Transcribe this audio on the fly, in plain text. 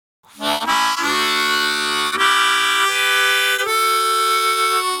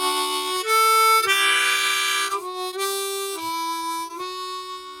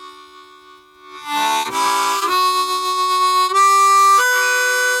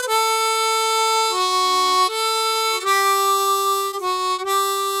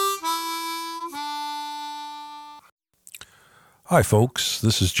Hi, folks.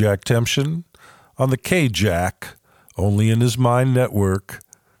 This is Jack Temption on the K-Jack, only in his mind network,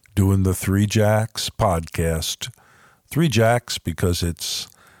 doing the Three Jacks podcast. Three Jacks because it's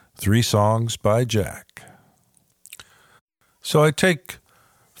 3 songs by Jack. So I take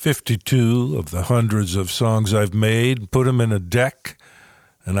 52 of the hundreds of songs I've made, put them in a deck,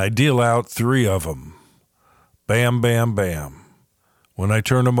 and I deal out 3 of them. Bam, bam, bam. When I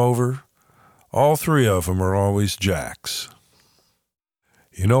turn them over, all 3 of them are always Jacks.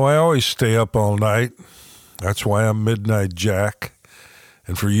 You know, I always stay up all night. That's why I'm Midnight Jack.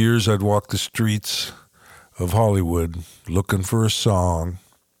 And for years I'd walk the streets of Hollywood looking for a song.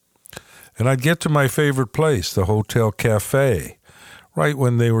 And I'd get to my favorite place, the Hotel Cafe, right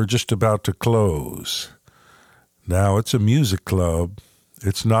when they were just about to close. Now it's a music club.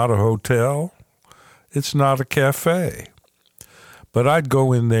 It's not a hotel. It's not a cafe. But I'd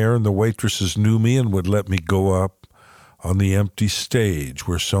go in there and the waitresses knew me and would let me go up on the empty stage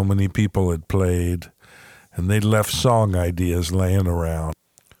where so many people had played, and they'd left song ideas laying around.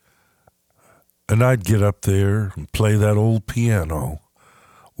 And I'd get up there and play that old piano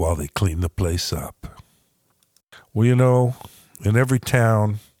while they cleaned the place up. Well, you know, in every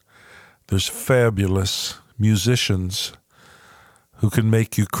town, there's fabulous musicians who can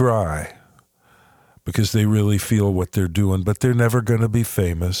make you cry because they really feel what they're doing, but they're never going to be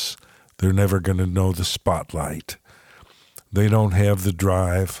famous. They're never going to know the spotlight. They don't have the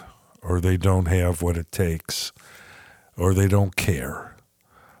drive, or they don't have what it takes, or they don't care.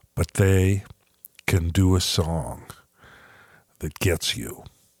 But they can do a song that gets you.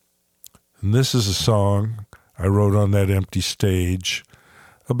 And this is a song I wrote on that empty stage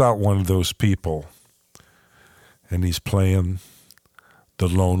about one of those people. And he's playing the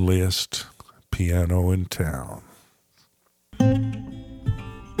loneliest piano in town.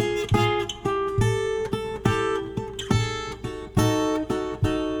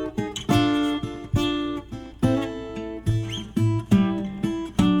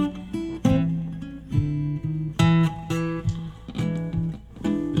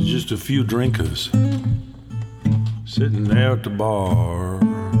 Just a few drinkers sitting there at the bar,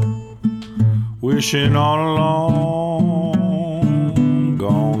 wishing on a long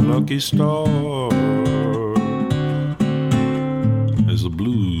gone lucky star as the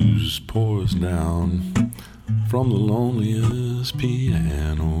blues pours down from the loneliest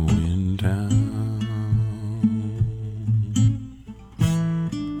piano in town.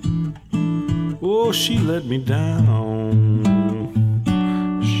 Oh, she let me down,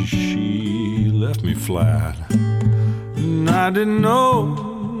 she left me flat, and I didn't know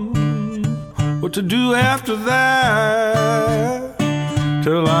what to do after that,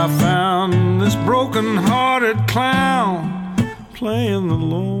 till I found this broken-hearted clown playing the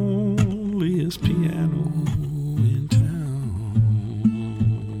loneliest piano in town.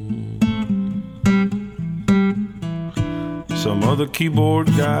 Some other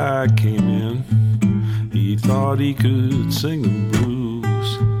keyboard guy came in. He thought he could sing the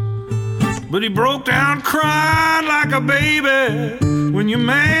blues, but he broke down crying like a baby when your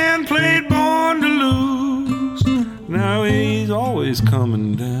man played Born to Lose. Now he's always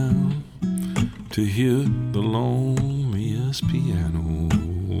coming down to hear the loneliest piano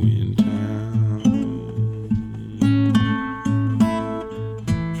in town.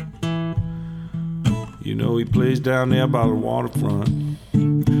 You know, he plays down there by the waterfront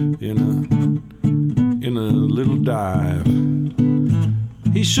in a little dive.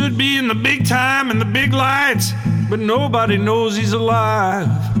 He should be in the big time and the big lights, but nobody knows he's alive.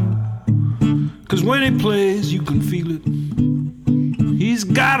 'Cause when he plays, you can feel it. He's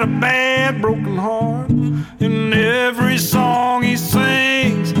got a bad broken heart, and every song he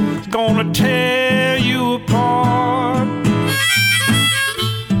sings is gonna tear you apart.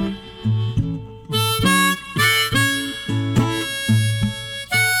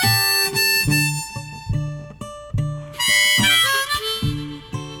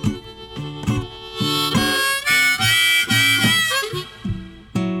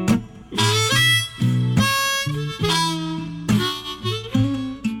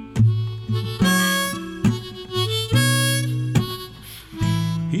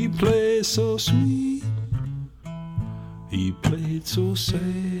 So sweet, he played so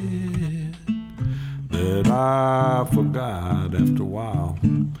sad that I forgot after a while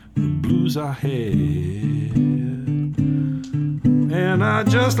the blues I had, and I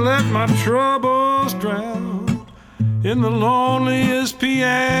just let my troubles drown in the loneliest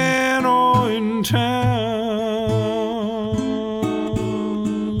piano in town.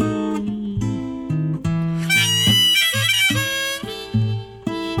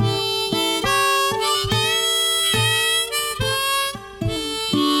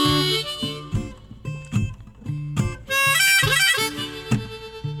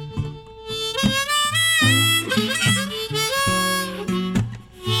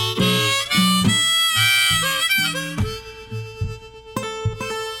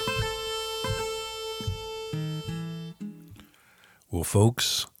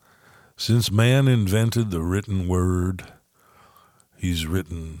 folks, since man invented the written word, he's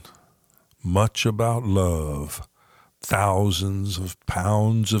written much about love, thousands of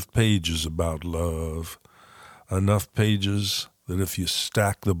pounds of pages about love, enough pages that if you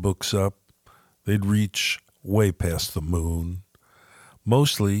stack the books up, they'd reach way past the moon,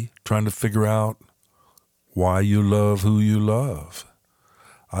 mostly trying to figure out why you love who you love.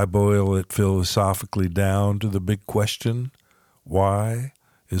 I boil it philosophically down to the big question, why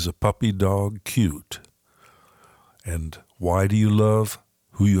is a puppy dog cute? And why do you love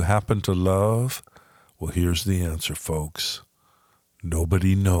who you happen to love? Well, here's the answer, folks.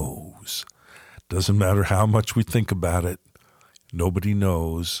 Nobody knows. Doesn't matter how much we think about it. Nobody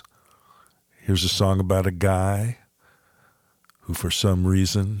knows. Here's a song about a guy who, for some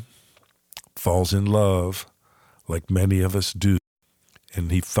reason, falls in love like many of us do,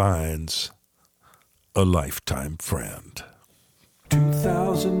 and he finds a lifetime friend.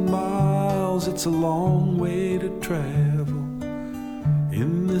 2,000 miles, it's a long way to travel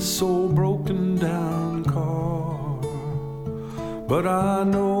in this old broken down car. But I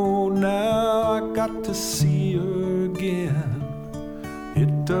know now I got to see her again.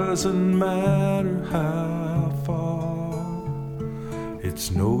 It doesn't matter how far.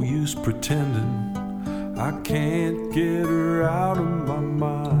 It's no use pretending I can't get her out of my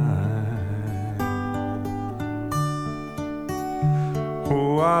mind.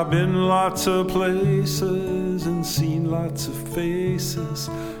 Oh, I've been lots of places and seen lots of faces,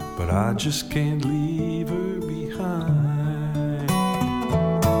 but I just can't leave her behind.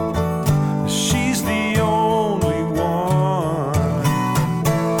 She's the only one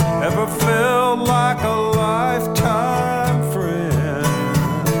ever felt like a lifetime friend,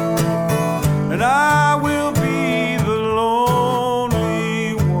 and I will be the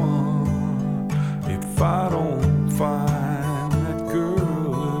lonely one if I don't find that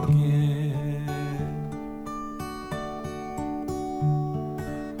girl again.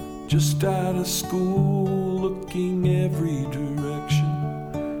 Just out of school, looking every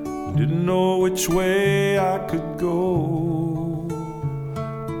direction, didn't know which way I could go.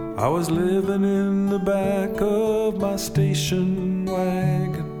 I was living in the back of my station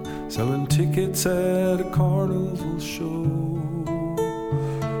wagon, selling tickets at a carnival show.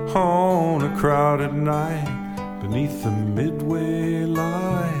 On a crowded night, beneath the midway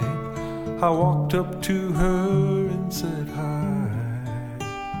light, I walked up to her and said hi.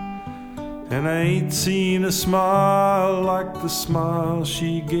 And I ain't seen a smile like the smile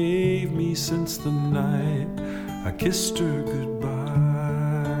she gave me since the night I kissed her goodbye.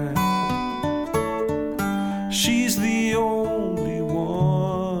 She's the only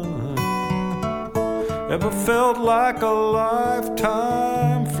one ever felt like a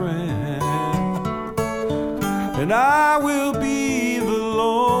lifetime friend, and I will be the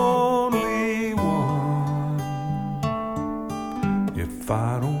lonely one if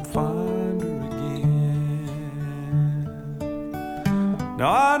I don't find her again.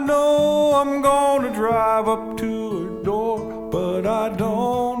 Now I know I'm gonna drive up to her door, but I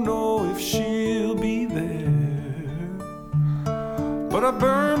don't know if she'll be there. But I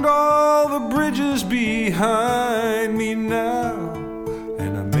burned all the bridges behind me now,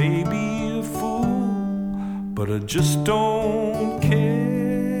 and I may be a fool, but I just don't care.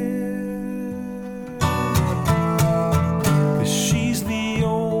 'Cause she's the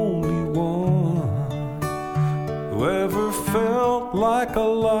only one who ever felt like a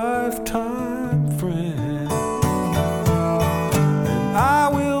lifetime friend, and I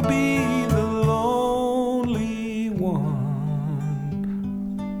will be the lonely one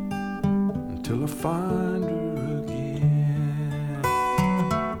till I find her again.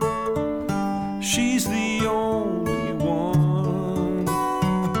 She's the only one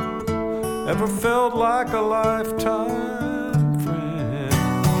ever felt like a lifetime friend,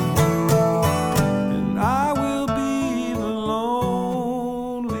 and I will be the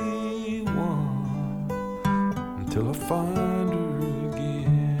lonely one until I find her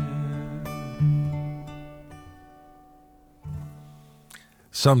again.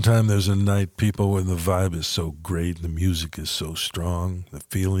 Sometime there's a night, people, when the vibe is so great, the music is so strong, the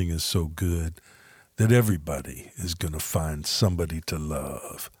feeling is so good, that everybody is going to find somebody to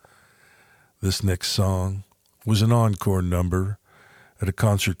love. This next song was an encore number at a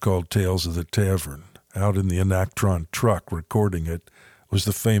concert called Tales of the Tavern. Out in the Enactron truck recording it was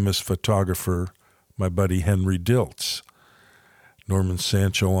the famous photographer, my buddy Henry Diltz. Norman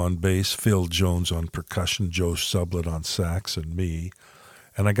Sancho on bass, Phil Jones on percussion, Joe Sublett on sax, and me.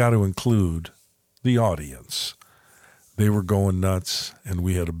 And I got to include the audience. They were going nuts, and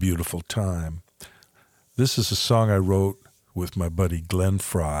we had a beautiful time. This is a song I wrote with my buddy Glenn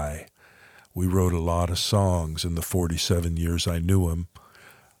Fry. We wrote a lot of songs in the 47 years I knew him,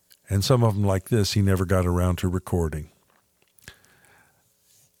 and some of them like this he never got around to recording.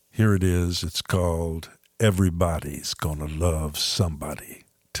 Here it is. It's called Everybody's Gonna Love Somebody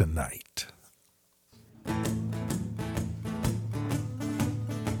Tonight.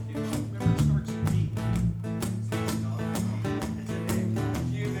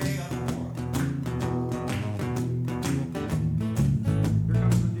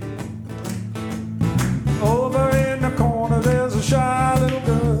 Over in the corner there's a shy little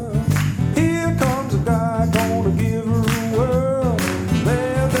girl. Here comes a guy gonna give her a whirl.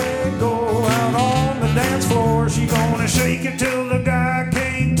 There they go out on the dance floor. She gonna shake it till the guy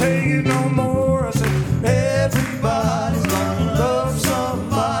can't take it no more. I said, everybody's gonna love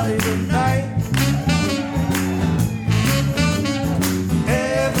somebody tonight.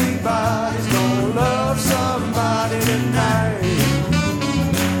 Everybody's gonna love somebody tonight.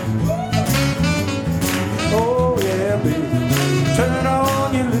 Oh yeah, baby, turn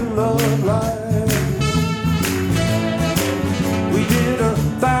on your little love light. We did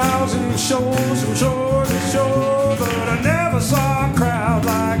 1,000 shows from shore to shore, but I never saw a crowd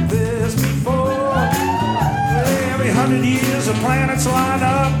like this before. Every 100 years the planets line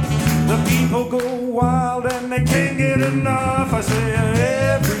up, the people go wild and they can't get enough. I say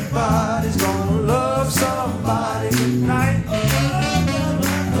everybody's gonna love somebody tonight.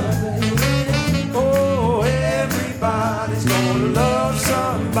 Oh, everybody's gonna love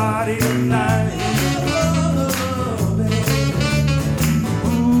somebody tonight.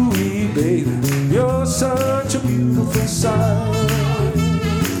 Ooh, baby, you're such a beautiful sight.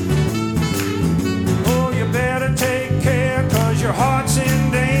 Oh, you better take care, 'cause your heart's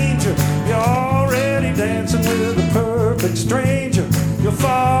in danger. You're already dancing with a perfect stranger. You'll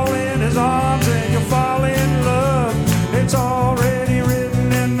fall in his arms and you'll fall in love. It's already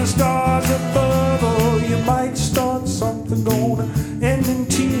written in the stars above. Oh, you might start something gonna end in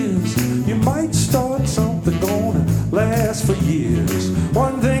tears. You might start something gonna last for years.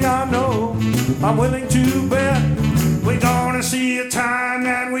 One thing I know, I'm willing to bet, we're gonna see a time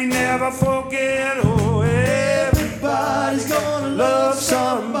that we never forget. Oh, everybody's gonna love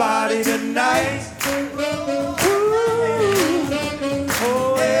somebody tonight. Ooh.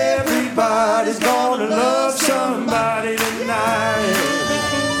 Oh, everybody's gonna love somebody tonight.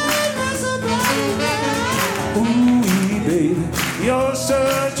 Ooh, baby, you're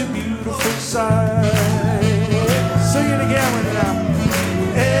such a beautiful sight. Sing it again with me now.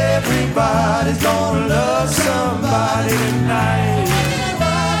 Everybody's gonna love somebody tonight.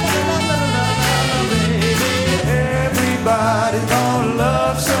 Everybody's gonna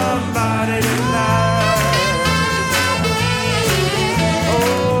love somebody tonight.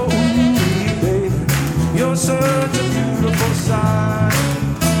 Oh, baby, you're such a beautiful sight.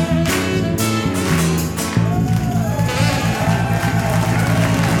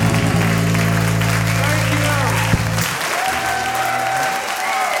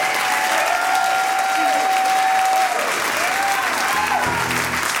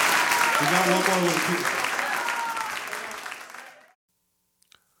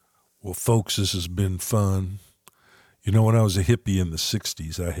 Well, folks, this has been fun. You know, when I was a hippie in the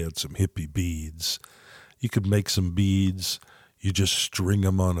 60s, I had some hippie beads. You could make some beads. You just string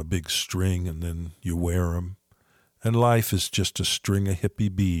them on a big string, and then you wear them. And life is just a string of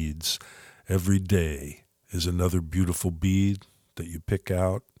hippie beads. Every day is another beautiful bead that you pick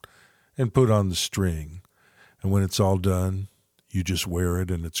out and put on the string. And when it's all done, you just wear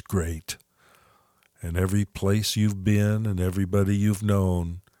it, and it's great. And every place you've been and everybody you've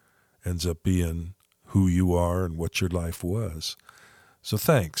known ends up being who you are and what your life was. So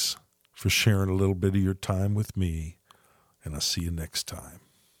thanks for sharing a little bit of your time with me, and I'll see you next time.